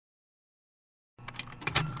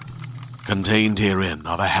Contained herein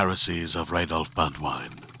are the heresies of Radolf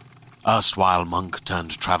Burntwine, erstwhile monk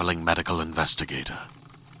turned traveling medical investigator.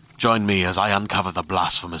 Join me as I uncover the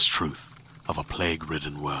blasphemous truth of a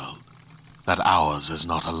plague-ridden world, that ours is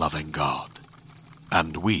not a loving God,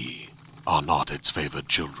 and we are not its favored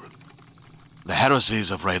children. The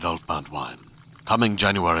heresies of Radolf Burntwine, coming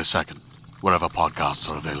January 2nd, wherever podcasts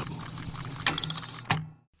are available.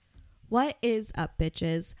 What is up,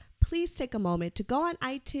 bitches? Please take a moment to go on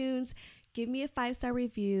iTunes, give me a 5-star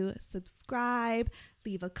review, subscribe,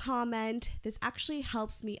 leave a comment. This actually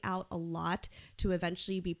helps me out a lot to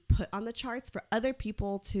eventually be put on the charts for other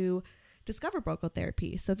people to discover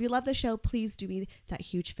Brocotherapy. So if you love the show, please do me that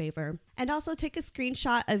huge favor. And also take a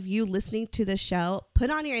screenshot of you listening to the show, put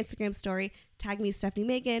on your Instagram story, tag me Stephanie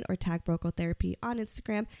Megan or tag Brocotherapy on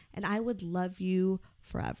Instagram, and I would love you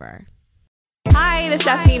forever. Hi, this is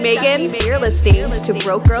Stephanie Megan. You're listening to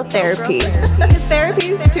Broke Girl Therapy. Because therapy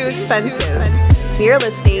is too expensive. You're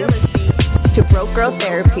listening to Broke Girl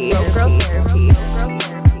Therapy.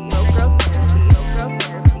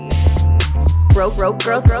 Broke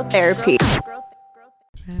Girl Therapy.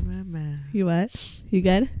 You what? You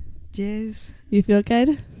good? Yes. You feel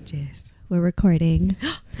good? Yes. We're recording.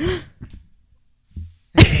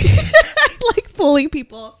 Like fooling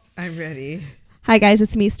people. I'm ready. Hi guys,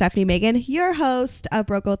 it's me, Stephanie Megan, your host of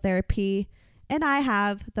Brocotherapy, and I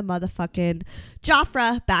have the motherfucking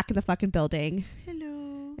Jafra back in the fucking building.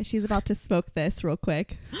 Hello. And she's about to smoke this real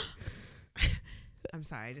quick. I'm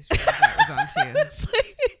sorry, I just realized that was on too.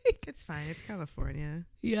 It's fine, it's California.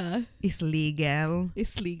 Yeah. It's legal.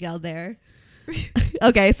 It's legal there.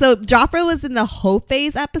 Okay, so Jafra was in the hoe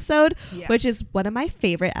phase episode, which is one of my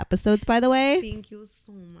favorite episodes, by the way. Thank you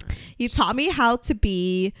so much. You taught me how to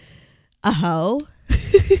be a hoe.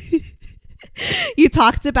 You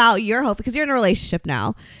talked about your hoe because you're in a relationship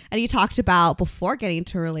now, and you talked about before getting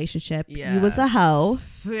into a relationship, you was a hoe.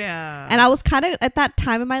 Yeah. And I was kind of at that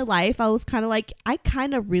time in my life, I was kind of like, I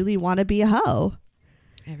kind of really want to be a hoe.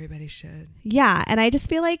 Everybody should. Yeah, and I just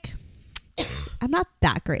feel like I'm not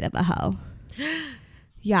that great of a hoe.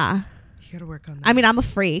 Yeah. You gotta work on that. I mean, I'm a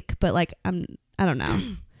freak, but like I don't know.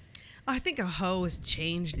 I think a hoe has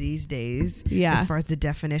changed these days. Yeah. As far as the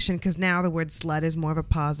definition, because now the word slut is more of a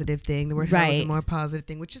positive thing. The word hoe is a more positive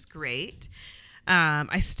thing, which is great.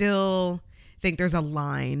 I still think there's a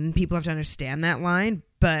line. People have to understand that line.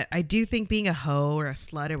 But I do think being a hoe or a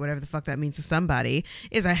slut or whatever the fuck that means to somebody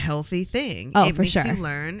is a healthy thing. Oh, it for sure. It makes you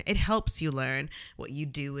learn. It helps you learn what you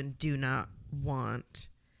do and do not want.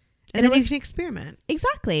 And then you can experiment.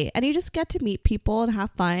 Exactly. And you just get to meet people and have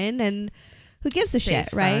fun, and who gives a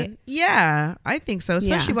shit, right? Yeah, I think so.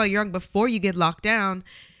 Especially while you're young, before you get locked down.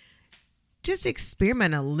 Just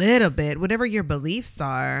experiment a little bit, whatever your beliefs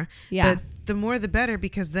are. Yeah. But the more the better,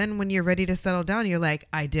 because then when you're ready to settle down, you're like,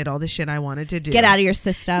 I did all the shit I wanted to do. Get out of your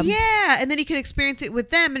system. Yeah. And then you can experience it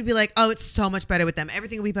with them and be like, oh, it's so much better with them.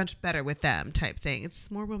 Everything will be much better with them type thing.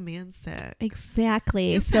 It's more romantic.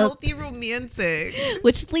 Exactly. It's healthy romantic.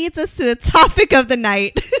 Which leads us to the topic of the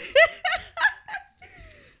night.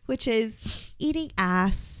 Which is eating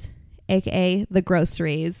ass, aka the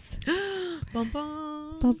groceries. Bum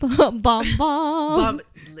bum. Bum bum bum bum.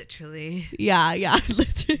 Literally. Yeah,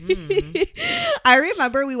 literally. I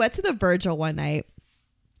remember we went to the Virgil one night.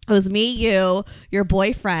 It was me, you, your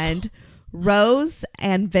boyfriend, Rose,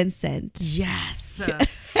 and Vincent. Yes.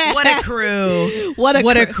 What a crew. What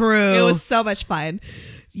a crew. It was so much fun.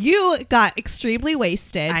 You got extremely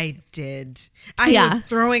wasted. I did. I was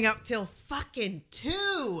throwing up till fucking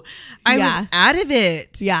 2. I was out of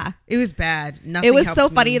it. Yeah. It was bad. Nothing It was helped so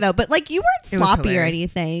me. funny though. But like you weren't sloppy or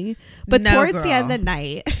anything. But No, towards girl. the end of the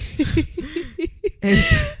night,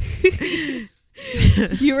 It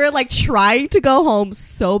was you were like trying to go home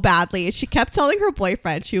so badly. And she kept telling her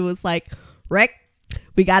boyfriend, she was like, Rick,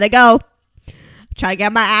 we gotta go. Try to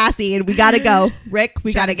get my ass eaten. We gotta go. Rick,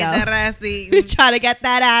 we gotta go. Get that ass eaten. Trying to get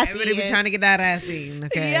that ass Everybody eaten. was trying to get that ass eaten.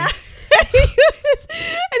 Okay. Yeah.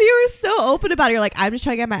 And you were so open about it. You're like, I'm just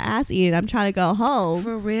trying to get my ass eaten. I'm trying to go home.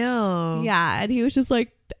 For real. Yeah. And he was just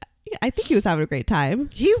like, I think he was having a great time.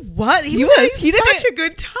 He was. He was having such a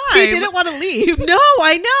good time. He didn't want to leave. No,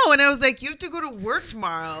 I know. And I was like, you have to go to work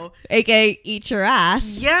tomorrow. AKA eat your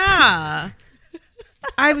ass. Yeah.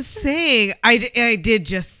 I was saying, I did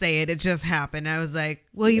just say it. It just happened. I was like,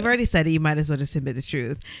 well, you've already said it. You might as well just admit the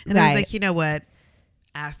truth. And I was like, you know what?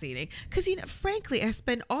 Ass eating. Because, frankly, I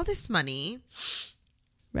spend all this money.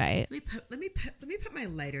 Right. Let me put my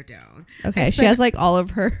lighter down. Okay. She has like all of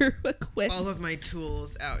her equipment. All of my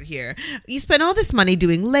tools out here. You spend all this money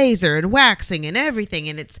doing laser and waxing and everything,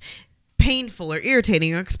 and it's painful or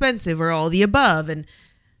irritating or expensive or all the above. And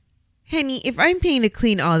honey, if I'm paying to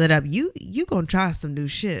clean all that up, you gonna try some new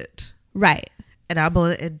shit. Right. And I'm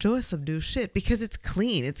gonna enjoy some new shit because it's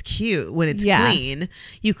clean. It's cute when it's clean.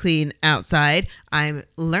 You clean outside. I'm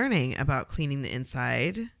learning about cleaning the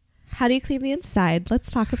inside. How do you clean the inside? Let's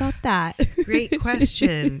talk about that. Great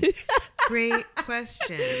question. Great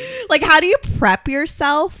question. Like, how do you prep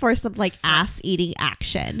yourself for some like ass eating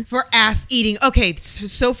action? For ass eating. Okay,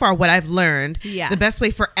 so far what I've learned, the best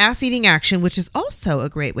way for ass eating action, which is also a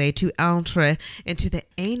great way to enter into the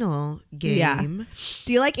anal game. Yeah.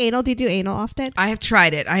 Do you like anal? Do you do anal often? I have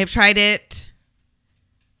tried it.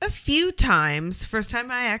 A few times. First time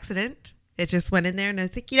by accident. It just went in there and I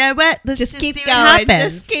was like, you know what? Let's just keep going.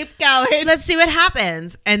 Just keep going. Let's see what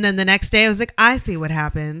happens. And then the next day I was like, I see what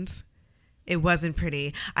happens. It wasn't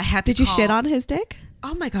pretty. I had to Did you shit on his dick?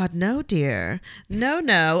 Oh my God, no, dear. No.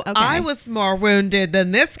 Okay. I was more wounded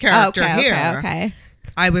than this character here. Okay.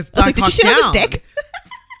 I was like, did you shit on his dick?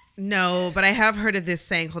 No, but I have heard of this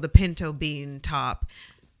saying called a pinto bean top.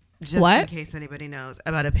 Just in case anybody knows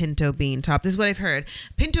about a pinto bean top. This is what I've heard.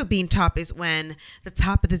 Pinto bean top is when the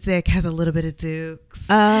top of the dick has a little bit of dukes.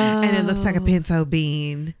 And it looks like a pinto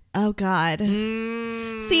bean. Oh, God.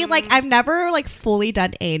 See, like, I've never, like, fully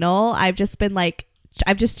done anal. I've just been, like,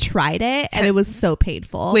 I've just tried it, and it was so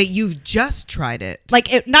painful. Wait, you've just tried it?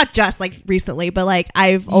 Like, not just, like, recently, but, like,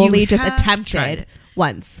 I've only just attempted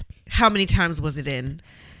once. How many times was it in?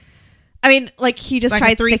 I mean, like, he just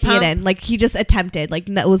tried sticking it in. Like, he just attempted. Like,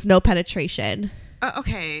 it was no penetration.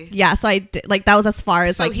 Okay. Yeah, so I did, like, that was as far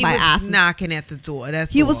as, like, my ass. He was knocking at the door.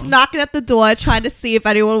 He was knocking at the door, trying to see if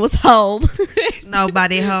anyone was home.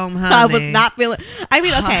 Nobody home, honey. I was not feeling. I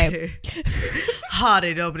mean, okay.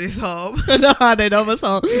 Hottie, nobody's home. No, hottie, nobody's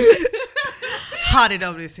home. Hottie,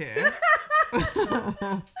 nobody's here.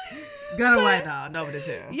 Got away now. Nobody's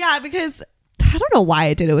here. Yeah, because I don't know why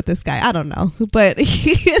I did it with this guy. I don't know. But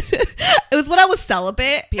it was when I was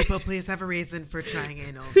celibate. People, please have a reason for trying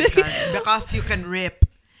anal. Because you can rip.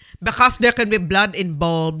 Because there can be blood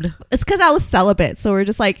involved. It's because I was celibate. So we're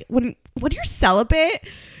just like, when you're celibate,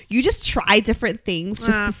 you just try different things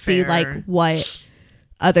just to see like what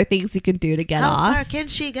other things you can do to get off. How far can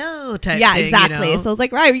she go? Type thing, exactly. You know? So I was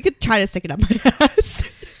like, right, you could try to stick it up my ass.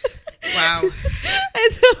 Wow.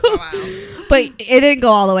 Wow. But it didn't go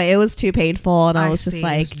all the way. It was too painful. And I was just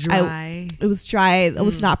like, it was dry. It was dry. I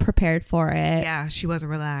was not prepared for it. Yeah, she wasn't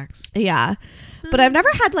relaxed. Yeah. But I've never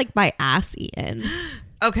had like my ass eaten.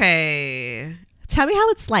 Okay. Tell me how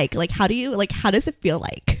it's like. Like, how does it feel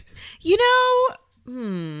like? You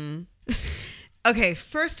know, Okay,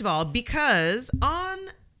 first of all, because on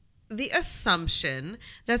the assumption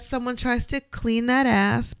that someone tries to clean that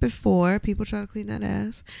ass before people try to clean that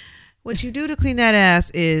ass, what you do to clean that ass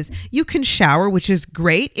is you can shower, which is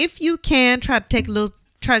great. If you can, try to take a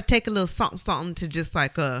little something to just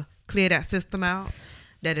like clear that system out.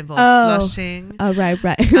 That involves flushing. Oh, right.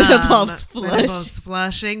 That involves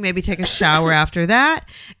flushing. Maybe take a shower after that.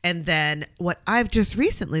 And then what I've just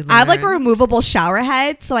recently learned. I have like a removable shower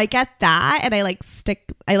head. So I get that. And I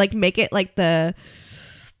make it like the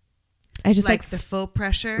full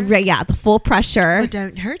pressure. Right, yeah, the full pressure. But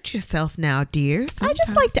don't hurt yourself now, dear.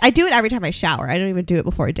 Sometimes. I do it every time I shower. I don't even do it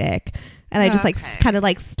before dick. And I just kind of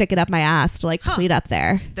like stick it up my ass to like clean up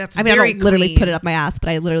there. That's I mean, very I don't literally clean. put it up my ass, but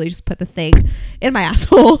I literally just put the thing in my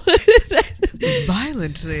asshole.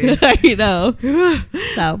 Violently. I know.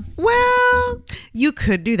 So. Well, you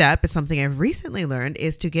could do that, but something I've recently learned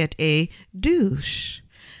is to get a douche.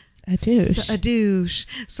 A douche. A douche.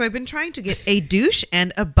 So I've been trying to get a douche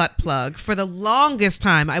and a butt plug for the longest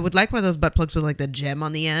time. I would like one of those butt plugs with like the gem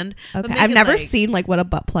on the end. Okay. I've never seen like what a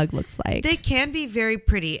butt plug looks like. They can be very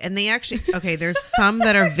pretty, and they actually, there's some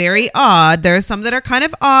that are very odd. There's some that are kind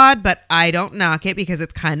of odd, but I don't knock it because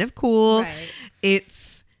it's kind of cool. Right.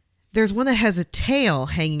 There's one that has a tail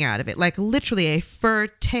hanging out of it, like literally a fur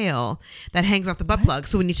tail that hangs off the butt plug.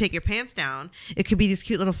 So when you take your pants down, it could be this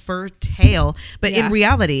cute little fur tail. But in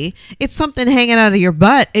reality, it's something hanging out of your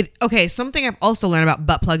butt. Something I've also learned about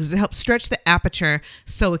butt plugs is it helps stretch the aperture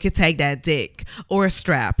so it could tag that dick or a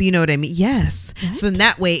strap. You know what I mean? Yes. What? So in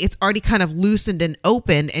that way, it's already kind of loosened and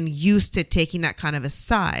opened and used to taking that kind of a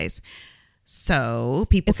size. So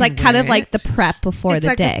people, it's like kind of like the prep before the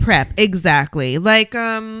dick. It's like a prep, exactly. Like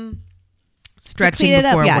stretching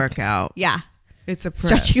before a workout. Yeah, it's a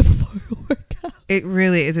prep. Stretching before a workout. It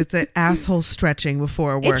really is. It's an asshole stretching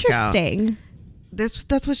before a workout. Interesting.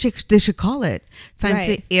 That's what they should call it. It's time to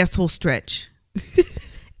say asshole stretch.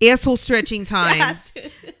 Asshole stretching time. Yes.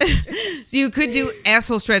 So you could do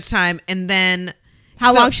asshole stretch time, and then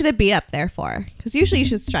How long should it be up there for? Because usually you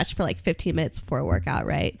should stretch for like 15 minutes before a workout,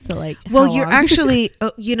 right? So like, well, you're actually,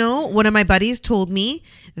 one of my buddies told me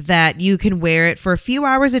that you can wear it for a few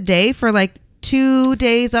hours a day for like 2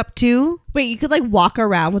 days up to. Wait, you could like walk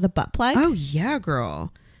around with a butt plug? Oh yeah,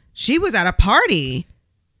 girl. She was at a party.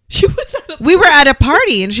 We were at a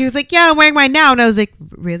party and she was like, yeah, I'm wearing mine now. And I was like,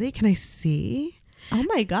 really? Can I see? Oh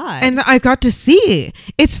my God. And I got to see.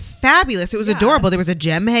 It's fabulous. It was adorable. There was a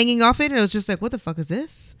gem hanging off it. And I was just like, what the fuck is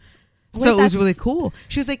this? Wait, so it was really cool.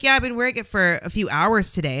 She was like, yeah, I've been wearing it for a few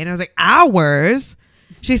hours today. And I was like, hours?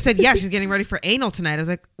 She said, yeah, she's getting ready for anal tonight. I was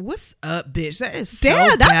like, what's up, bitch? That is so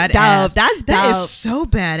badass. That's dope. That's dope. That is so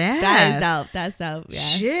badass. That is dope. That's dope. Yeah.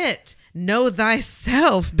 Shit. Know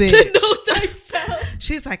thyself, bitch. Know thyself.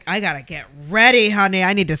 She's like, I gotta get ready, honey.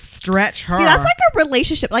 I need to stretch her. See, that's like a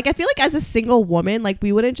relationship. Like, I feel like as a single woman, like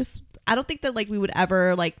we wouldn't just. I don't think that like we would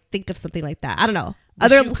ever like think of something like that. I don't know.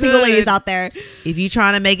 Other single ladies out there, if you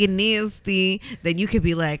trying to make it nasty, then you could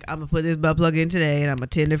be like, I'm gonna put this butt plug in today, and I'm gonna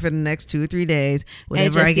tend it for the next 2 or 3 days.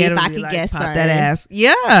 Whenever I get it, be like, pop that ass.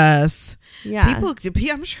 Yes. Yeah.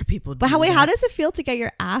 I'm sure people. But how does it feel to get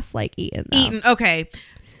your ass like eaten? Okay.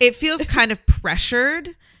 It feels kind of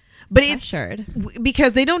pressured, but it's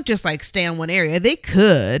because they don't just like stay on one area. They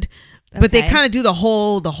could, but they kind of do the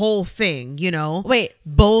whole thing, you know? Wait,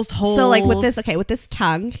 both holes. So like with this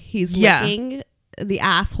tongue, he's licking the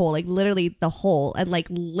asshole, like literally the hole, and like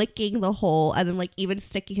licking the hole, and then like even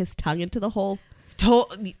sticking his tongue into the hole.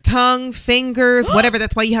 Tongue, fingers, whatever.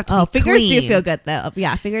 That's why you have to be fingers clean. do feel good though.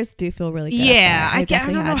 Yeah, fingers do feel really good. Yeah, I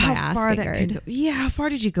don't know how far that can go. Yeah, how far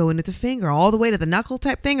did you go into the finger? All the way to the knuckle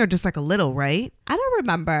type thing, or just like a little, right? I don't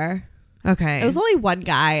remember. Okay. It was only one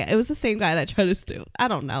guy. It was the same guy that tried to steal. I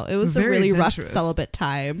don't know. It was a really rough celibate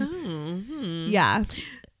time. Mm-hmm. Yeah.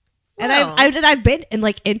 And I've been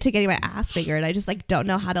into getting my ass fingered, and I just like don't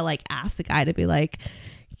know how to like ask the guy to be like,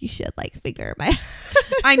 you should like finger my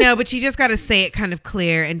I know, but you just got to say it kind of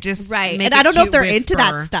clear and just right. And I don't know if they're into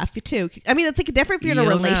that stuff too. I mean, it's like different if you're in a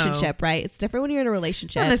relationship, right? It's different when you're in a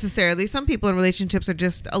relationship. Not necessarily. Some people in relationships are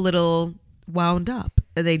just a little wound up.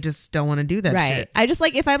 They just don't want to do that shit. I just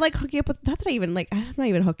like if I'm like hooking up with I'm not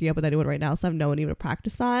even hooking up with anyone right now, so I have no one even to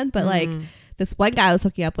practice on. But like this one guy I was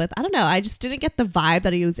hooking up with, I don't know. I just didn't get the vibe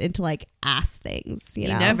that he was into like ass things. You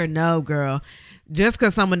know? Never know, girl. Just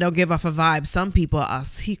because someone don't give off a vibe, some people are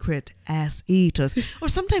secret ass eaters, or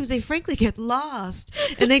sometimes they frankly get lost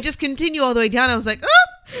and they just continue all the way down. I was like,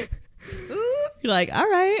 oh, you're like, all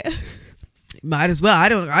right, might as well. I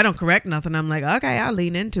don't correct nothing. I'm like, okay, I'll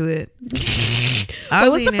lean into it.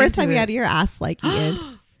 When was the first time you had your ass like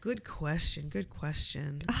eaten? Good question.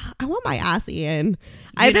 I want my ass eaten.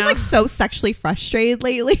 I've been like so sexually frustrated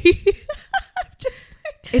lately.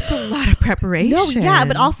 It's a lot of preparation. No, yeah,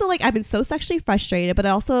 but also like I've been so sexually frustrated, but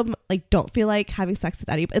I also like don't feel like having sex with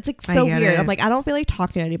anybody. It's like so weird. I'm like, I don't feel like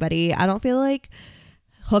talking to anybody. I don't feel like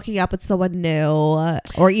hooking up with someone new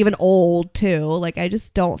or even old too. Like I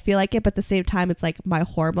just don't feel like it. But at the same time, it's like my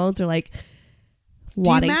hormones are like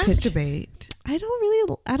wanting to masturbate. I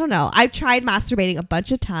don't know. I've tried masturbating a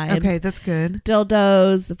bunch of times. Okay, that's good.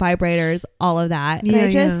 Dildos, vibrators, all of that.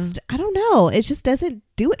 And I don't know. It just doesn't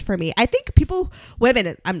do it for me. I think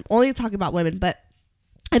women, I'm only talking about women, but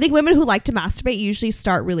I think women who like to masturbate usually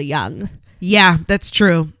start really young. Yeah, that's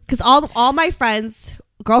true. Because all my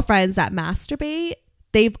girlfriends that masturbate,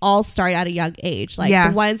 they've all started at a young age. Like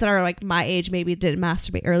the ones that are like my age maybe didn't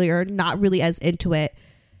masturbate earlier, not really as into it.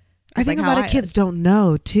 I think a lot of kids don't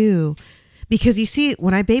know too. Because you see,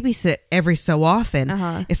 when I babysit every so often,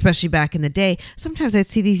 especially back in the day, sometimes I'd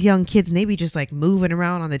see these young kids and they'd be just like moving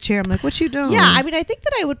around on the chair. I'm like, what you doing? Yeah, I mean, I think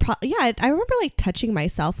that I would I remember like touching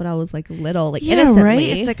myself when I was like little, like innocently. Right?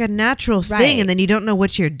 It's like a natural thing, and then you don't know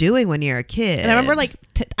what you're doing when you're a kid. And I remember like,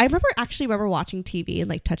 I remember watching TV and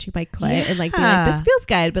like touching my clit and like being like, this feels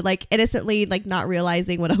good, but like innocently like not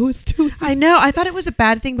realizing what I was doing. I know. I thought it was a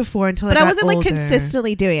bad thing before until I got older. But I wasn't like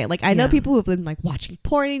consistently doing it. Like I know people who've been like watching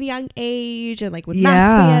porn at a young age and like with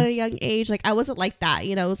masturbating at a young age. Like I wasn't like that,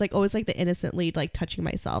 you know. It was like always like the innocently like touching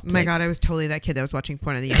myself. Oh my God, I was totally that kid that was watching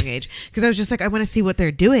porn at a young age because I was just like, I want to see what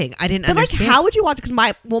they're doing. I didn't understand. Like, how would you watch? Because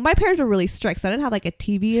my parents were really strict, so I didn't have like a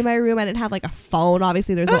TV in my room. I didn't have like a phone.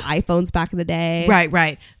 Obviously, there's no iPhones back in the day.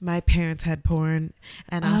 Right. My parents had porn,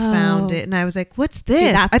 and I found it, and I was like, "What's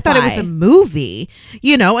this?" See, I thought it was a movie,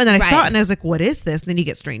 you know. And then I saw it, and I was like, "What is this?" And then you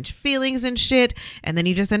get strange feelings and shit, and then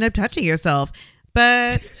you just end up touching yourself.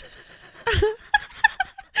 But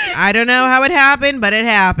I don't know how it happened, but it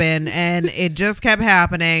happened, and it just kept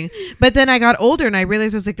happening. But then I got older, and I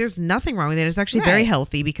realized I was like, "There's nothing wrong with it. It's actually very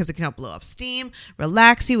healthy because it can help blow off steam,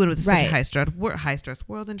 relax you, and with such a high stress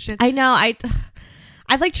world and shit." I know.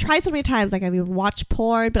 I've like tried so many times. Like I've even watched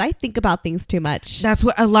porn, but I think about things too much. That's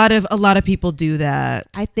what a lot of people do that.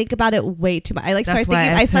 I think about it way too much.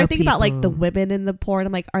 I start thinking about like the women in the porn.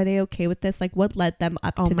 I'm like, are they okay with this? Like what led them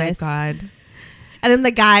up to this? Oh my God. And then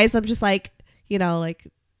the guys, I'm just like, you know, like,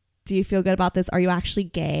 do you feel good about this? Are you actually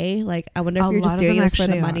gay? Like, I wonder if you're just doing this for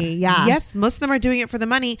the money. Yeah. Yes, most of them are doing it for the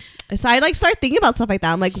money. So I like start thinking about stuff like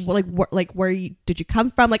that. I'm like, did you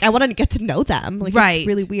come from? Like, I want to get to know them. Like, it's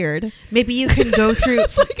really weird. Maybe you can go through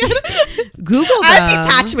Google them. I have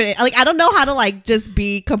detachment. Like, I don't know how to like just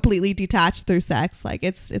be completely detached through sex. Like,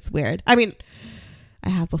 it's weird. I mean, I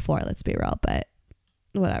have before. Let's be real, but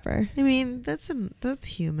whatever. I mean, that's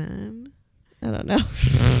human. I don't know.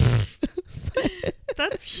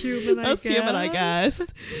 That's human, I guess.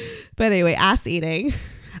 But anyway, ass eating.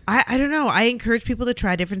 I don't know. I encourage people to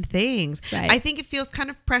try different things. Right. I think it feels kind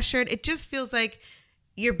of pressured. It just feels like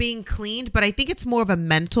you're being cleaned, but I think it's more of a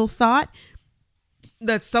mental thought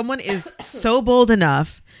that someone is so bold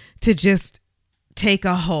enough to just take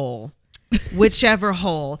a hole, whichever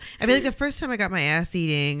hole. I feel like the first time I got my ass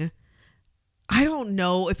eating, I don't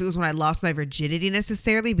know if it was when I lost my virginity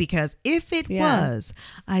necessarily, because if it was,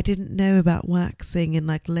 I didn't know about waxing and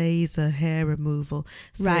like laser hair removal.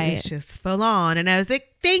 So it's just full on. And I was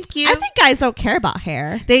like, thank you. I think guys don't care about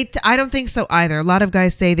hair. I don't think so either. A lot of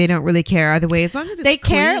guys say they don't really care either way, as long as it's they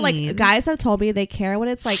care. clean. Like guys have told me they care when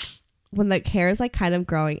it's like, when the hair is like kind of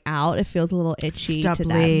growing out, it feels a little itchy to them.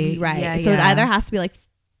 Right. Yeah, so it either has to be like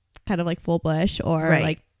kind of like full bush or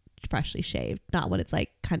like freshly shaved, not when it's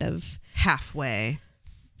like kind of halfway.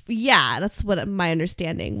 Yeah, that's what my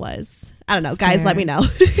understanding was. I don't know. That's guys, fair. Let me know.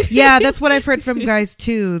 Yeah, that's what I've heard from guys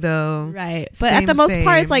too, though. Right. But at the most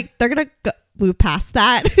part, it's like they're going to move past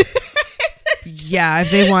that. Yeah,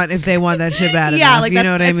 if they want that shit bad enough, like you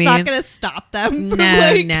know what I mean? It's not going to stop them from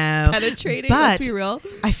penetrating. But let's be real.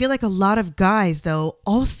 I feel like a lot of guys, though,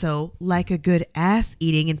 also like a good ass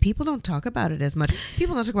eating, and people don't talk about it as much.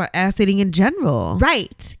 People don't talk about ass eating in general.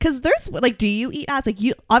 Right. Because there's, like, do you eat ass? Like,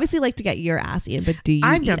 you obviously like to get your ass eaten, but do you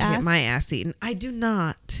I'm eat down to ass? get my ass eaten. I do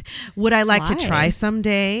not. Would I like to try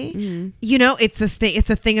someday? Mm-hmm. You know, it's a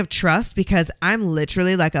thing of trust, because I'm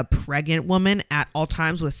literally like a pregnant woman at all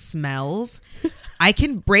times with smells. I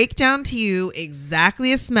can break down to you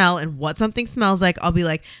exactly a smell and what something smells like. I'll be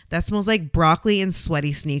like, that smells like broccoli and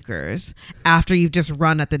sweaty sneakers after you've just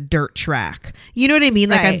run at the dirt track. You know what I mean?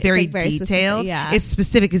 Like, I'm very detailed. Yeah. It's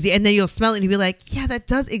specific. And then you'll smell it and you'll be like, yeah, that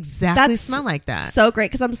does exactly smell like that. So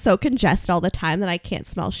great, because I'm so congested all the time that I can't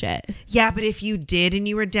smell shit. Yeah, but if you did and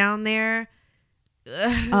you were down there.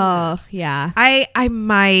 Oh, yeah. I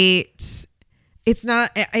might... It's not.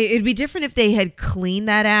 It'd be different if they had cleaned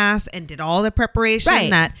that ass and did all the preparation. Right.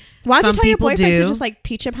 That why don't you some tell your people boyfriend do. to just like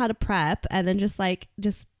teach him how to prep, and then just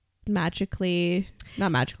magically,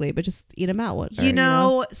 not magically, but just eat him out. You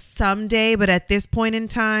know, someday. But at this point in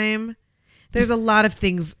time, there's a lot of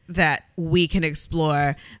things that we can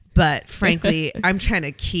explore. But frankly, I'm trying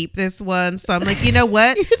to keep this one. So I'm like, you know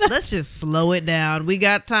what? Let's just slow it down. We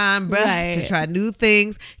got time, bruh, to try new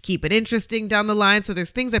things, keep it interesting down the line. So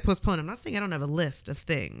there's things I postpone. I'm not saying I don't have a list of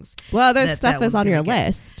things. Well, there's stuff is on your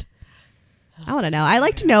list. I want to know. I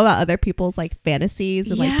like to know about other people's like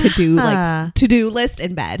fantasies and like to do list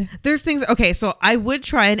in bed. There's things. Okay, so I would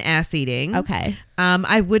try an ass eating. Okay.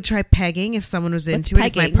 I would try pegging if someone was into it.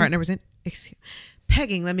 If my partner was in.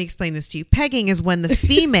 Pegging, let me explain this to you. Pegging is when the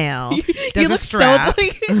female does a strap. So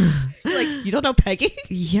like, you don't know pegging?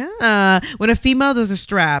 Yeah. When a female does a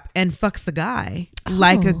strap and fucks the guy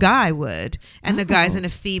like a guy would. And the guy's in a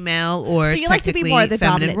female or so you like to be more the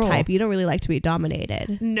dominant role. Type. You don't really like to be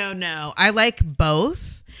dominated. No. I like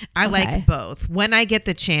both. Like both. When I get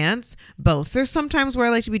the chance, both. There's some times where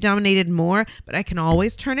I like to be dominated more, but I can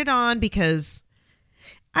always turn it on because...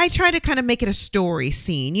 I try to kind of make it a story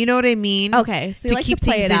scene. You know what I mean? Okay. So you like to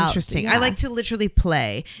play things it out. Interesting. Yeah. I like to literally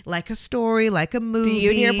play like a story, like a movie. Do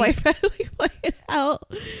you and your boyfriend like play it out?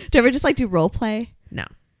 Do you ever just like do role play? No.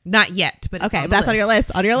 Not yet, but okay, that's on your list.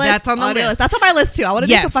 On your list. That's on the list. That's on my list too. I want to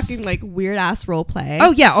do some fucking like weird ass role play.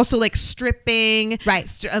 Oh yeah, also like stripping, right?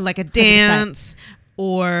 Like a dance. 100%.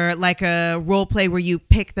 Or like a role play where you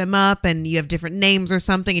pick them up and you have different names or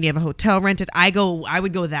something and you have a hotel rented. I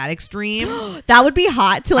would go that extreme. That would be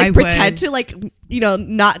hot to like pretend to like, you know,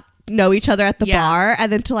 not know each other at the bar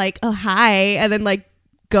and then to like, oh, hi. And then like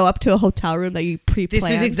go up to a hotel room that you pre-planned. This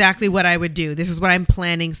is exactly what I would do. This is what I'm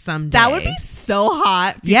planning someday. That would be so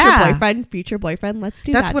hot. Future boyfriend. Let's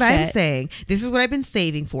do that. That's what I'm saying. This is what I've been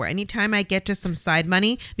saving for. Anytime I get just some side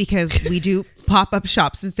money, because we do pop-up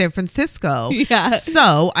shops in San Francisco. Yeah.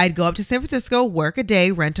 So I'd go up to San Francisco, work a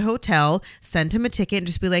day, rent a hotel, send him a ticket and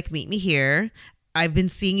just be like, meet me here. I've been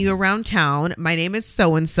seeing you around town. My name is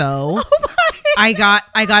so and so. Oh my I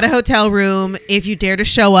got a hotel room if you dare to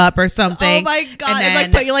show up or something. Oh my god!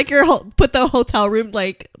 And then, like put the hotel room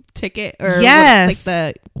like ticket or yes,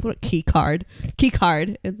 like the key card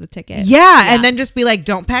is the ticket. Yeah, and then just be like,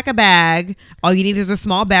 don't pack a bag. All you need is a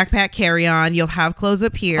small backpack carry on. You'll have clothes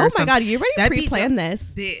up here. Oh my god, you already pre-planned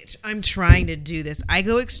this, bitch. I'm trying to do this. I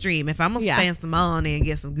go extreme. If I'm gonna spend some money and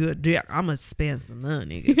get some good dick, I'm gonna spend some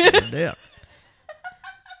money and get some dick.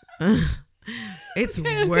 It's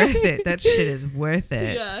worth it. That shit is worth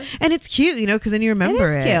it. Yeah. And it's cute, you know, because then you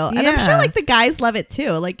remember it. Cute. Yeah. And I'm sure like the guys love it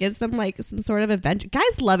too. Like gives them like some sort of adventure.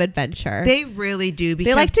 Guys love adventure. They really do.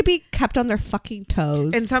 Because they like to be kept on their fucking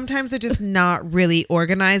toes. And sometimes they're just not really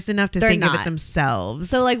organized enough to think of it themselves.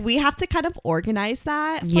 So like we have to kind of organize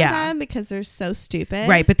that for them because they're so stupid.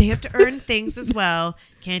 Right. But they have to earn things as well.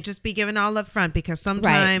 Can't just be given all up front because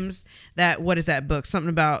sometimes what is that book? Something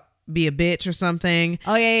about be a bitch or something.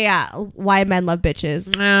 Oh yeah. Why men love bitches.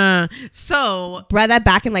 So read that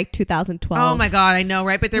back in like 2012. Oh my god, I know,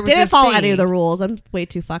 right? But there was didn't follow any of the rules. I'm way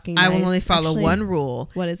too fucking nice. I will only follow one rule.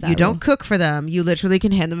 What is that? You don't cook for them. You literally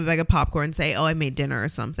can hand them a bag of popcorn and say, "Oh, I made dinner" or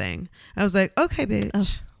something. I was like, okay, bitch. Oh,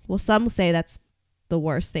 well, some say that's the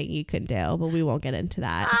worst thing you can do, but we won't get into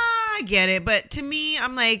that. I get it, but to me,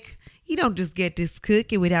 I'm like, you don't just get this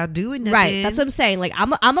cooking without doing nothing. Right. That's what I'm saying. Like,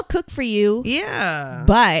 I'm a cook for you. Yeah.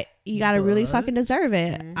 But you got to really fucking deserve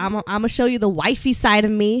it. I'm going to show you the wifey side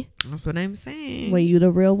of me. That's what I'm saying. When you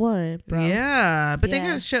the real one, bro. Yeah. But they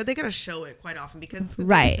got to show it quite often because it's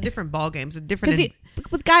a different ball game. It's a different.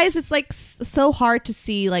 With guys, it's like so hard to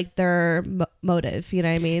see like their motive. You know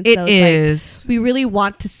what I mean? It is. Like, we really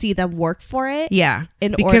want to see them work for it. Yeah.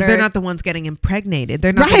 Because they're not the ones getting impregnated.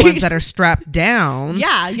 They're not the ones that are strapped down.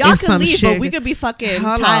 Yeah. Y'all can leave, but we could be fucking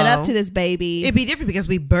tied up to this baby. It'd be different because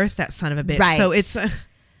we birthed that son of a bitch. Right. So it's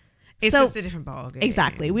just a different ballgame.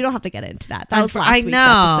 Exactly. We don't have to get into that. That was last week's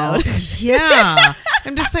episode. Yeah.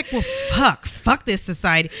 I'm just like, well, fuck this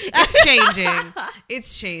society. It's changing.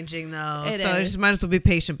 It's changing though. I just might as well be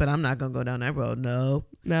patient, but I'm not going to go down that road.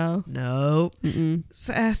 No. It's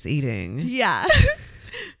ass eating. Yeah.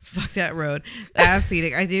 Fuck that road. Ass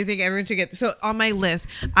eating. I do think everyone should get. So on my list,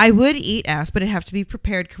 I would eat ass, but it'd have to be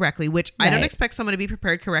prepared correctly, which I don't expect someone to be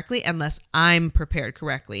prepared correctly unless I'm prepared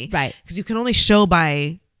correctly. Right. Because you can only show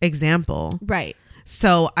by example. Right.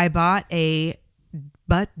 So I bought a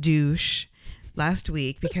butt douche last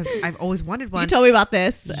week because I've always wanted one. You told me about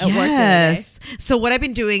this at work the other day. So what I've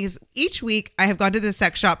been doing is each week I have gone to the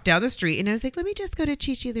sex shop down the street and I was like, let me just go to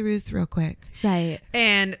Chi-Chi the Roots real quick. Right.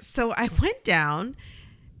 And so I went down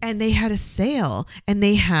and they had a sale and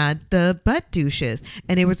they had the butt douches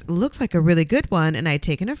and it looks like a really good one. And I had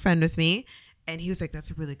taken a friend with me and he was like, that's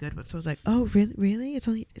a really good one. So I was like, oh, really? It's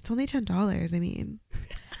only $10. I mean,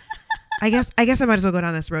 I guess I might as well go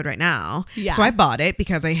down this road right now. Yeah. So I bought it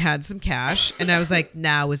because I had some cash and I was like,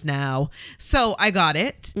 now is now. So I got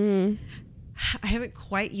it. I haven't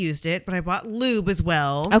quite used it, but I bought lube as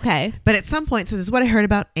well. Okay. But at some point, so this is what I heard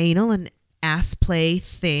about anal and ass play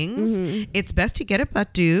things. It's best to get a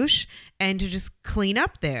butt douche and to just clean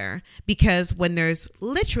up there because when there's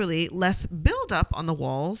literally less buildup on the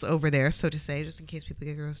walls over there, so to say, just in case people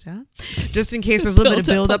get grossed out, just in case there's a little bit of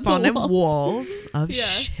buildup on them walls of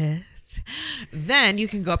shit. Then you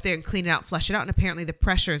can go up there and clean it out, flush it out, and apparently the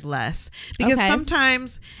pressure is less because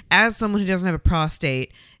sometimes, as someone who doesn't have a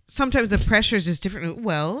prostate, sometimes the pressure is just different.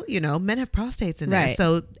 Well, you know, men have prostates in there,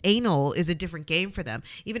 so anal is a different game for them.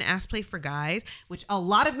 Even ass play for guys, which a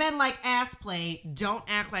lot of men like ass play. Don't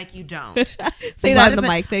act like you don't. Say that in the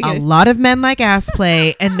mic. A lot of men like ass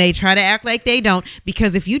play, and they try to act like they don't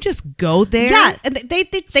because if you just go there, and they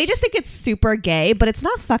just think it's super gay, but it's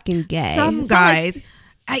not fucking gay. Some guys.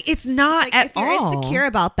 It's not at all. If you're insecure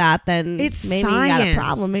about that, then it's maybe science. You got a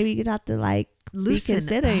problem. Maybe you'd have to like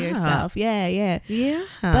reconsider yourself. Yeah.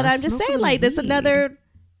 But I'm just saying, like, there's another.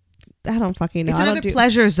 I don't fucking know. It's another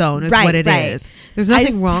pleasure zone, is what it is. There's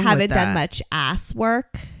nothing wrong with that. I haven't done much ass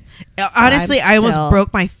work. So honestly, I almost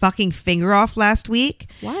broke my fucking finger off last week.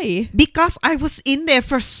 Why? Because I was in there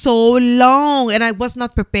for so long and I was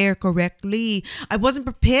not prepared correctly. I wasn't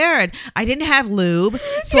prepared. I didn't have lube.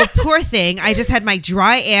 So poor thing, I just had my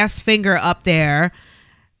dry ass finger up there.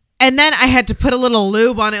 And then I had to put a little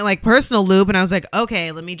lube on it, like personal lube. And I was like,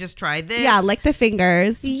 okay, let me just try this. Yeah, lick the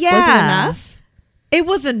fingers. Yeah. Was it enough? It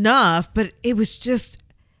was enough, but it was just...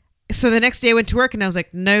 So the next day I went to work and I was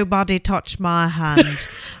like, nobody touch my hand.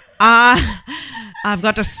 I've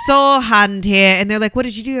got a sore hand here. And they're like, what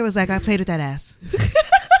did you do? I was like, I played with that ass.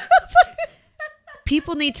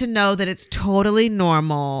 People need to know that it's totally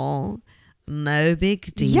normal no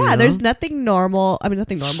big deal. Yeah, there's nothing normal. I mean,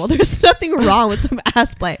 nothing normal. There's nothing wrong with some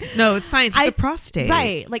ass play. No, it's science. It's the prostate.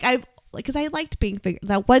 Right. Like because I liked being fingered.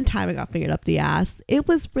 That one time I got fingered up the ass. It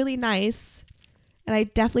was really nice. And I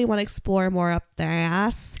definitely want to explore more up their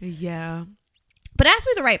ass. Yeah. But it has to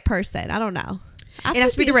be the right person. I don't know. It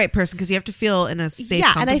has to be the right person because you have to feel in a safe,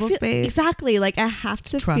 comfortable space. Exactly. Like I have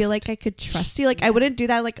to feel like I could trust you. Like I wouldn't do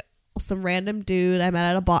that like some random dude I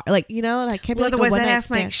met at a bar. Like, you know, and I can't be like otherwise that ass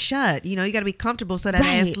might shut. You know, you got to be comfortable so that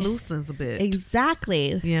ass loosens a bit.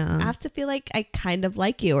 Exactly. Yeah. I have to feel like I kind of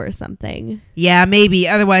like you or something. Yeah, maybe.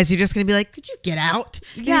 Otherwise, you're just going to be like, could you get out?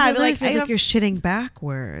 Yeah. It like, feels like you're shitting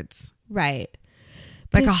backwards. Right.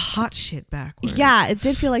 Like a hot shit backwards. Yeah, it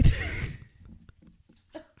did feel like...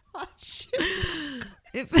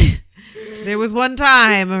 There was one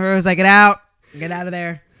time where I was like, get out of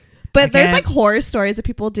there. But there's like horror stories of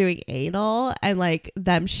people doing anal and like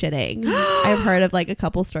them shitting. I've heard of like a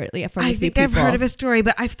couple stories from a few people. I've heard of a story,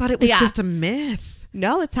 but I thought it was just a myth.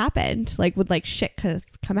 No, it's happened. Like with like shit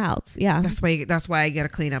come out. Yeah, that's why I gotta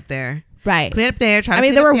clean up there. Right, clean up there.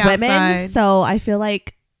 There were women, outside. So I feel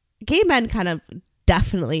like gay men kind of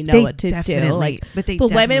definitely know what to do. Like,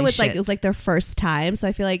 but women was like it was like their first time, so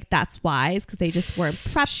I feel like that's wise because they just weren't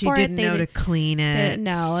prepped for it. She didn't know to clean it. Didn't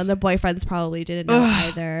know, and the boyfriends probably didn't know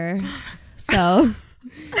either. So,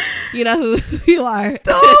 you know who you are.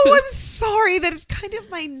 Oh, I'm sorry. That is kind of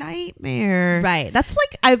my nightmare. Right. That's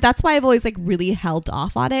like that's why I've always like really held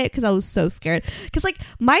off on it because I was so scared. Because like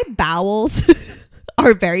my bowels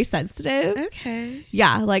are very sensitive. Okay.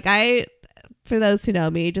 Yeah. Like for those who know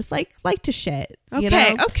me, just like to shit. Okay. You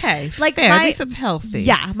know? Okay. Like at least it's healthy.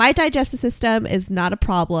 Yeah. My digestive system is not a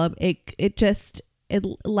problem. It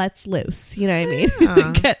lets loose. You know what I mean?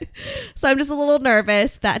 Yeah. So I'm just a little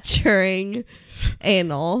nervous that during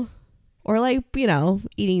anal or like, you know,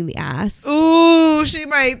 eating the ass. Ooh, she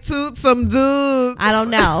might toot some dudes. I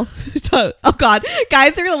don't know. Oh God.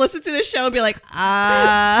 Guys are going to listen to this show and be like,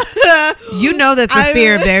 You know that's a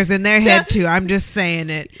fear of theirs in their head too. I'm just saying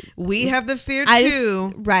it. We have the fear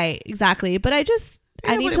too. Right. Exactly. But I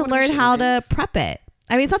need to learn how to prep it.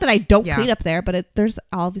 I mean, it's not that I don't clean up there, but there's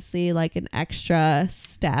obviously like an extra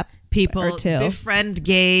step. People or two. Befriend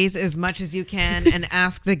gays as much as you can and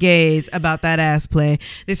ask the gays about that ass play.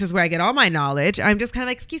 This is where I get all my knowledge. I'm just kind of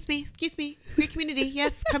like, excuse me, queer community.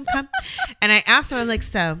 Yes, come. And I ask them, I'm like,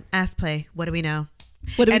 so ass play, what do we know?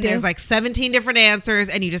 What do we do? And there's like 17 different answers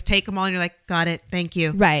and you just take them all and you're like, got it. Thank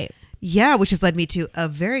you. Right. Yeah. Which has led me to a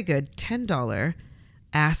very good $10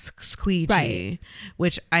 Ask Squeegee,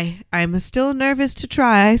 which I'm still nervous to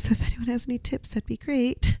try. So if anyone has any tips, that'd be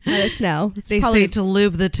great. Let us know. They say to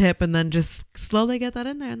lube the tip and then just slowly get that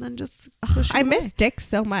in there and then just push it away. miss dicks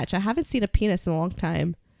so much. I haven't seen a penis in a long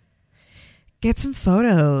time. Get some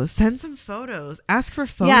photos. Send some photos. Ask for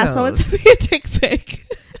photos. Yeah, someone send me a dick pic.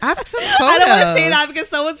 Ask some photos. I don't want to say that because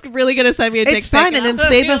someone's really going to send me a dick pic. It's fine. And then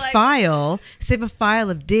save a file. Save a file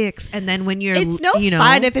of dicks. And then when you're, it's no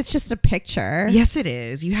fun if it's just a picture. Yes, it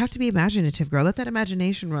is. You have to be imaginative, girl. Let that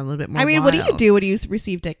imagination run a little bit more. I mean, wild. what do you do when you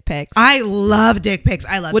receive dick pics? I love dick pics.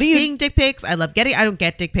 I love seeing dick pics. I love getting. I don't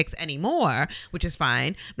get dick pics anymore, which is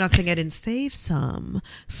fine. I'm not saying I didn't save some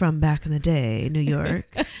from back in the day, New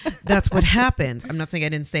York. That's what happens. I'm not saying I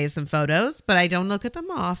didn't save some photos, but I don't look at them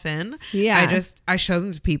often. Yeah. I show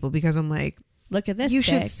them to people because I'm like, look at this. You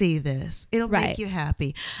should see this. It'll make you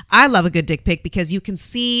happy. I love a good dick pic because you can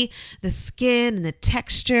see the skin and the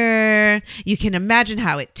texture. You can imagine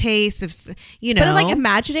how it tastes. If you know, but like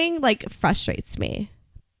imagining like frustrates me.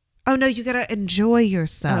 Oh no, you gotta enjoy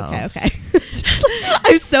yourself. Okay.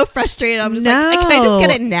 I'm so frustrated. I'm just like, can I just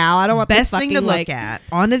get it now? I don't want best this thing to look at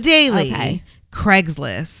on a daily. Okay.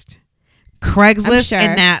 Craigslist, sure.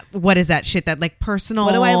 and that what is that shit that like personal?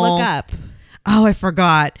 What do I look up? Oh, I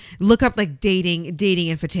forgot. Look up like dating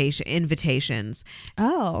invitations.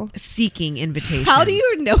 Oh, seeking invitations. How do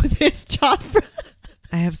you know this, Jafra?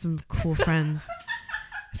 I have some cool friends.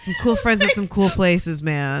 Some cool friends at some cool places,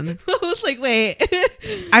 man. I was like, wait.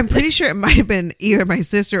 I'm pretty sure it might have been either my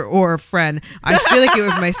sister or a friend. I feel like it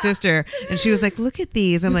was my sister. And she was like, look at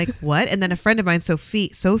these. I'm like, what? And then a friend of mine,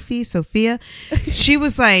 Sophia, she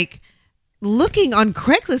was like, looking on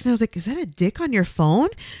Craigslist, and I was like, is that a dick on your phone?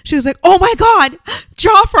 She was like, oh my God,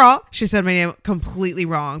 Jafra. She said my name completely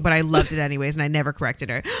wrong, but I loved it anyways, and I never corrected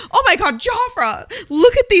her. Oh my God, Jafra,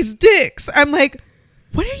 look at these dicks. I'm like,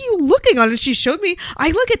 what are you looking on? And she showed me, I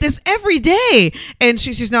look at this every day. And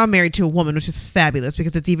she's now married to a woman, which is fabulous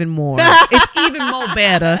because it's even more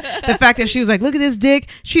better. The fact that she was like, look at this dick.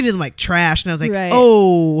 She didn't like trash. And I was like,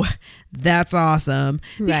 oh, that's awesome.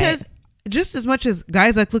 Because just as much as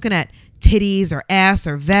guys like looking at titties or ass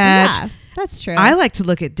or vag, yeah, that's true. I like to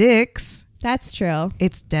look at dicks. That's true.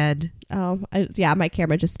 It's dead. Oh, yeah, my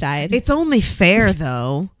camera just died. It's only fair,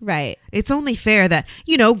 though. Right. It's only fair that,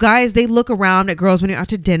 guys, they look around at girls when you're out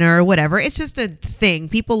to dinner or whatever. It's just a thing.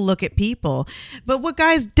 People look at people. But what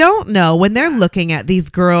guys don't know when they're looking at these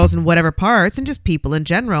girls in whatever parts and just people in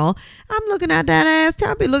general, I'm looking at that ass.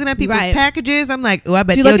 I'll be looking at people's packages. I'm like, oh, I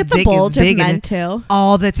bet do you look at the bulge of men too?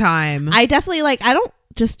 All the time. I definitely I don't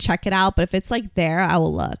just check it out, but if it's there, I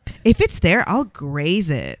will look. If it's there, I'll graze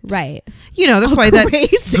it. Right. That's why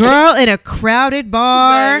that girl in a crowded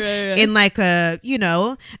bar in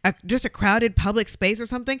just a crowded public space or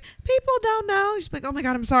something, people don't know. You're just like, oh my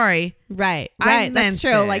God, I'm sorry. Right. That's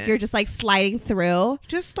true. You're just sliding through.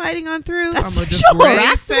 Just sliding on through. That's sexual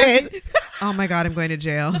harassment. Oh my God, I'm going to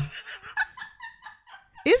jail.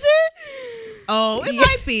 Is it? Oh, it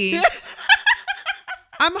might be.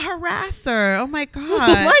 I'm a harasser. Oh my God. Oh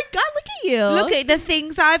my God, look at you. Look at the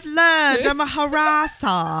things I've learned. I'm a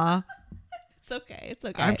harasser. It's okay.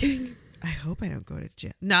 I hope I don't go to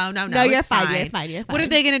jail. No. No, you're fine. You're fine. What are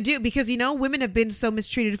they going to do? Because, women have been so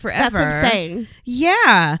mistreated forever. That's what I'm saying.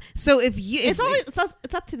 Yeah. So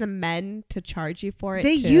it's up to the men to charge you for it.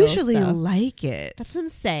 They usually like it. That's what I'm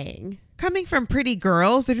saying. Coming from pretty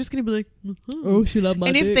girls, they're just going to be like, oh, she loved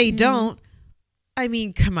my dick. And if they don't, I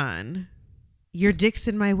mean, come on. Your dick's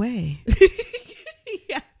in my way.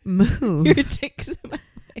 Yeah. Move. Your dick's in my way.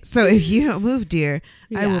 So if you don't move, dear,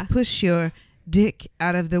 I will push your dick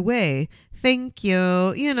out of the way. Thank you.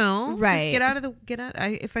 Right. Just get out.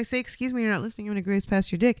 If I say, excuse me, you're not listening, I'm going to graze past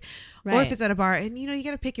your dick. Right. Or if it's at a bar and you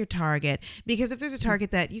got to pick your target, because if there's a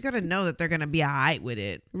target that you got to know that they're going to be all right with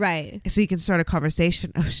it. Right. So you can start a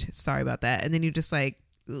conversation. Oh shit. Sorry about that. And then you just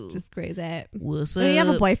just graze it. What's up? So you have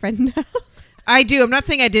a boyfriend now. I do. I'm not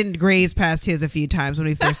saying I didn't graze past his a few times when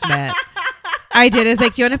we first met. I did. I was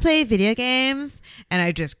like, do you want to play video games? And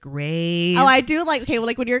I just grazed. Oh, I do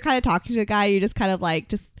when you're kind of talking to a guy, you just kind of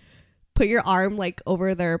just put your arm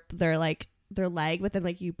over their leg, but then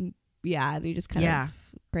and you just kind of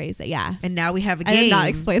graze it. Yeah. And now we have a game. I did not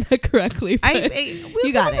explain that correctly. You got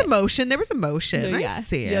it. There was emotion. No, I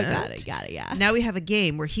see it. You got it. Yeah. Now we have a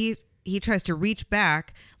game where he tries to reach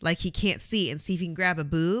back like he can't see and see if he can grab a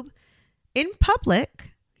boob in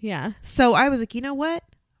public. Yeah. So I was like, you know what?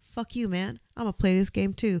 Fuck you, man. I'm going to play this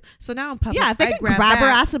game too. So now in public, yeah, if I can grab her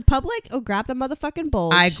ass in public, grab the motherfucking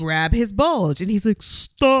bulge. I grab his bulge and he's like,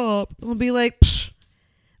 stop. I'm going to be like,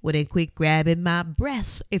 well then quit grabbing my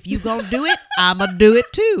breasts. If you going to do it, I'm going to do it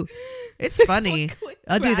too. It's funny.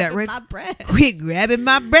 I'll do that right. Quit grabbing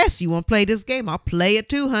my breasts. You want to play this game? I'll play it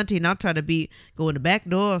too, hunty. And I'll try to go in the back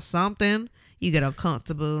door or something. You get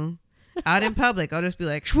uncomfortable. Out in public, I'll just be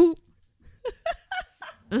like, swoop.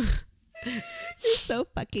 You're so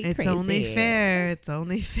fucking crazy. It's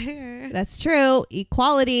only fair. That's true.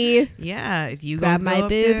 Equality. Yeah. If you grab my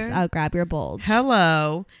boobs, I'll grab your bulge.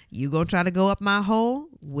 Hello. You gonna try to go up my hole?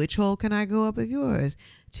 Which hole can I go up of yours?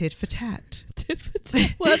 Tit for tat. Tit for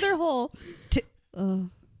tat. What other hole?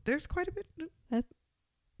 There's quite a bit.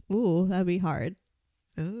 That'd be hard.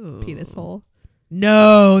 Ooh. Penis hole.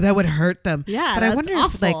 No, that would hurt them. Yeah, but that's I wonder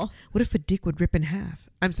awful. what if a dick would rip in half?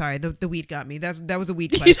 I'm sorry, the weed got me. That was a weed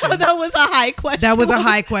question. That was a high question. That was a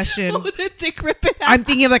high question. What would a dick rip in half? I'm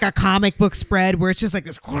thinking of a comic book spread where it's just like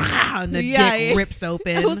this, and the dick rips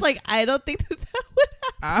open. I was like, I don't think that would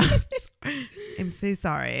happen. I'm so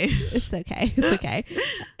sorry. It's okay.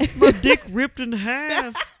 My dick ripped in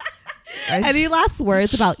half. Any last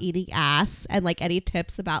words about eating ass and any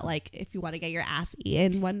tips about if you want to get your ass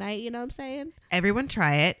eaten one night? You know what I'm saying? Everyone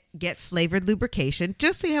try it. Get flavored lubrication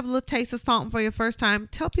just so you have a little taste of something for your first time.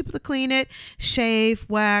 Tell people to clean it, shave,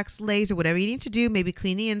 wax, laser, whatever you need to do. Maybe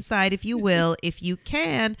clean the inside if you will. If you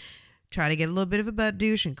can, try to get a little bit of a butt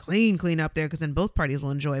douche and clean up there, because then both parties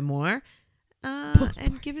will enjoy more.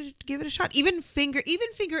 And give it a shot. Even finger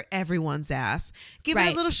everyone's ass. Give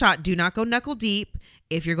it a little shot. Do not go knuckle deep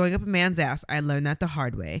if you're going up a man's ass. I learned that the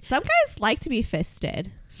hard way. Some guys like to be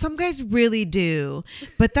fisted. Some guys really do,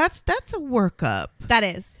 but that's a workup.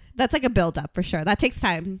 That's a build up for sure. That takes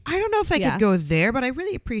time. I don't know if I could go there, but I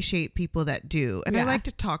really appreciate people that do, and I like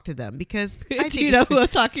to talk to them because I think do you know who I'm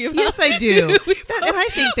talking about? Yes, I do. And I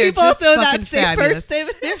think they're just fucking fabulous.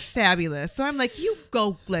 They're fabulous. So I'm like, you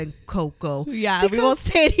go, Glen Coco. Yeah, we won't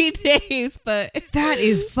say any names, but that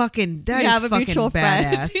is fucking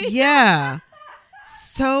badass. Yeah,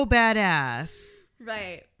 so badass.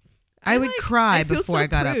 Right. I would cry before I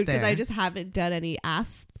got up there because I just haven't done any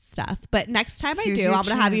ass stuff. But next time I do, I'm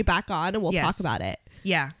gonna have you back on and we'll talk about it.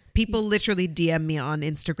 Yeah, people literally DM me on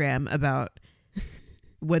Instagram about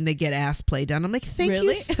when they get ass play done. I'm like, thank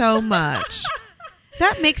you so much.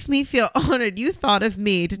 That makes me feel honored. You thought of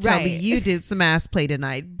me to tell me you did some ass play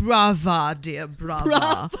tonight. Brava, dear,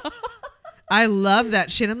 brava. I love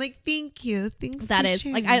that shit. I'm like, thank you. Thanks. That is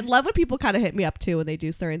sharing. like, I love when people kind of hit me up too when they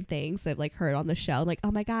do certain things they've like heard on the show. I'm like,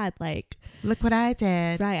 oh my God, like, look what I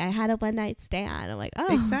did. Right. I had a one night stand. I'm like,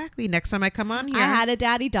 oh, exactly. Next time I come on here, I had a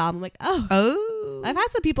daddy dom. I'm like, oh. I've had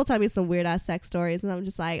some people tell me some weird ass sex stories, and I'm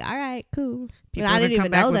just like, all right, cool. People are gonna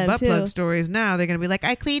come back with butt plug stories now. They're gonna be like,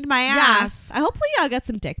 I cleaned my ass. I hopefully I'll get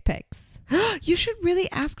some dick pics. You should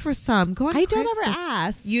really ask for some. Go on. I don't ever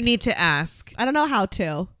ask. You need to ask. I don't know how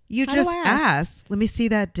to. You How just do I ask? Let me see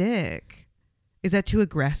that dick. Is that too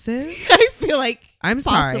aggressive? I feel like I'm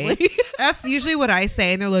possibly. sorry. That's usually what I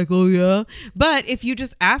say, and they're like, "Oh yeah." But if you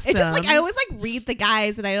just ask them, it's just like I always like read the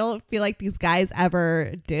guys, and I don't feel like these guys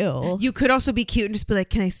ever do. You could also be cute and just be like,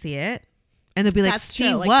 "Can I see it?" And they'll be like, That's "See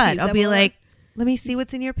true. Like, what?" I'll be tease them like, "Let me see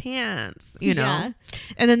what's in your pants," you know. Yeah.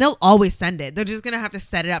 And then they'll always send it. They're just gonna have to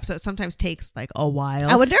set it up, so it sometimes takes like a while.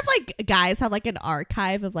 I wonder if like guys have like an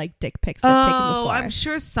archive of like dick pics they've taken before. I'm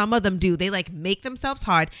sure some of them do. They like make themselves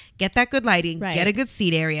hard, get that good lighting, get a good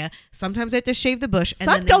seat area. Sometimes they have to shave the bush. And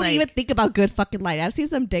some then don't even think about good fucking lighting. I've seen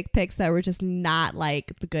some dick pics that were just not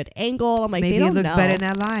like the good angle. I'm like, maybe they don't it looks know. better in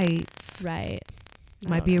that lights. Right.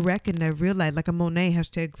 Might be a wreck in that real light, like a Monet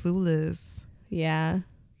hashtag clueless. Yeah.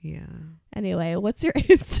 Yeah. Anyway, what's your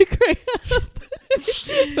Instagram?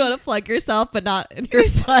 You want to plug yourself, but not in your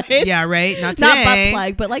place. Yeah, right. Not today. Not butt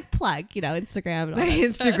plug, but like plug. You know, Instagram. And all My that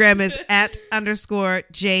Instagram stuff. is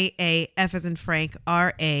 @_JAF as in Frank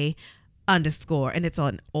RA_ and it's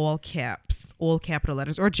on all caps, all capital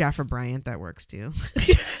letters, or Jafra Bryant. That works too.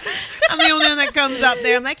 I'm the only one that comes up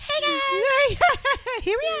there. I'm like, hey guys,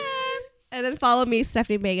 here we are. And then follow me,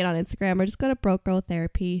 Stephanie Megan, on Instagram, or just go to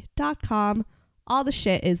brokegirltherapy.com. All the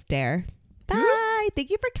shit is there. Bye. Thank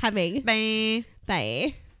you for coming. Bye.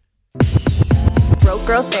 Bye. Broke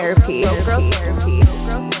Girl Therapy. Broke Girl Therapy.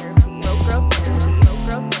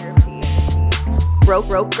 Broke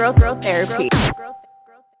Girl Therapy.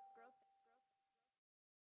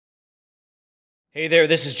 Hey there,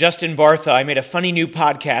 this is Justin Bartha. I made a funny new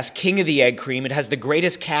podcast, King of the Egg Cream. It has the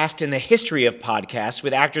greatest cast in the history of podcasts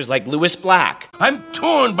with actors like Louis Black. I'm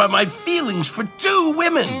torn by my feelings for two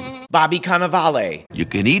women. Bobby Cannavale. You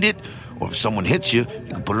can eat it, or if someone hits you,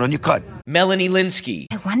 you can put it on your cut. Melanie Linsky.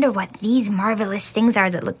 I wonder what these marvelous things are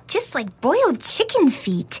that look just like boiled chicken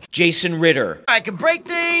feet. Jason Ritter. I can break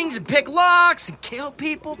things and pick locks and kill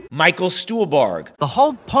people. Michael Stuhlbarg. The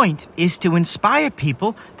whole point is to inspire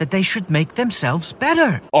people that they should make themselves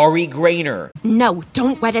better. Ari Grainer. No,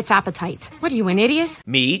 don't whet its appetite. What are you, an idiot?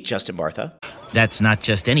 Me, Justin Bartha. That's not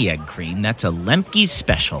just any egg cream, that's a Lemke's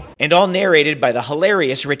special. And all narrated by the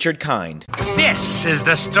hilarious Richard Kind. This is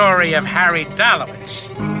the story of Harry Dalowitz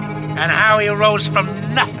and how he rose from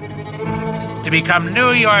nothing to become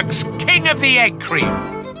New York's King of the Egg Cream.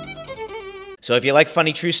 So if you like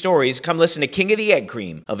funny true stories, come listen to King of the Egg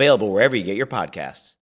Cream, available wherever you get your podcasts.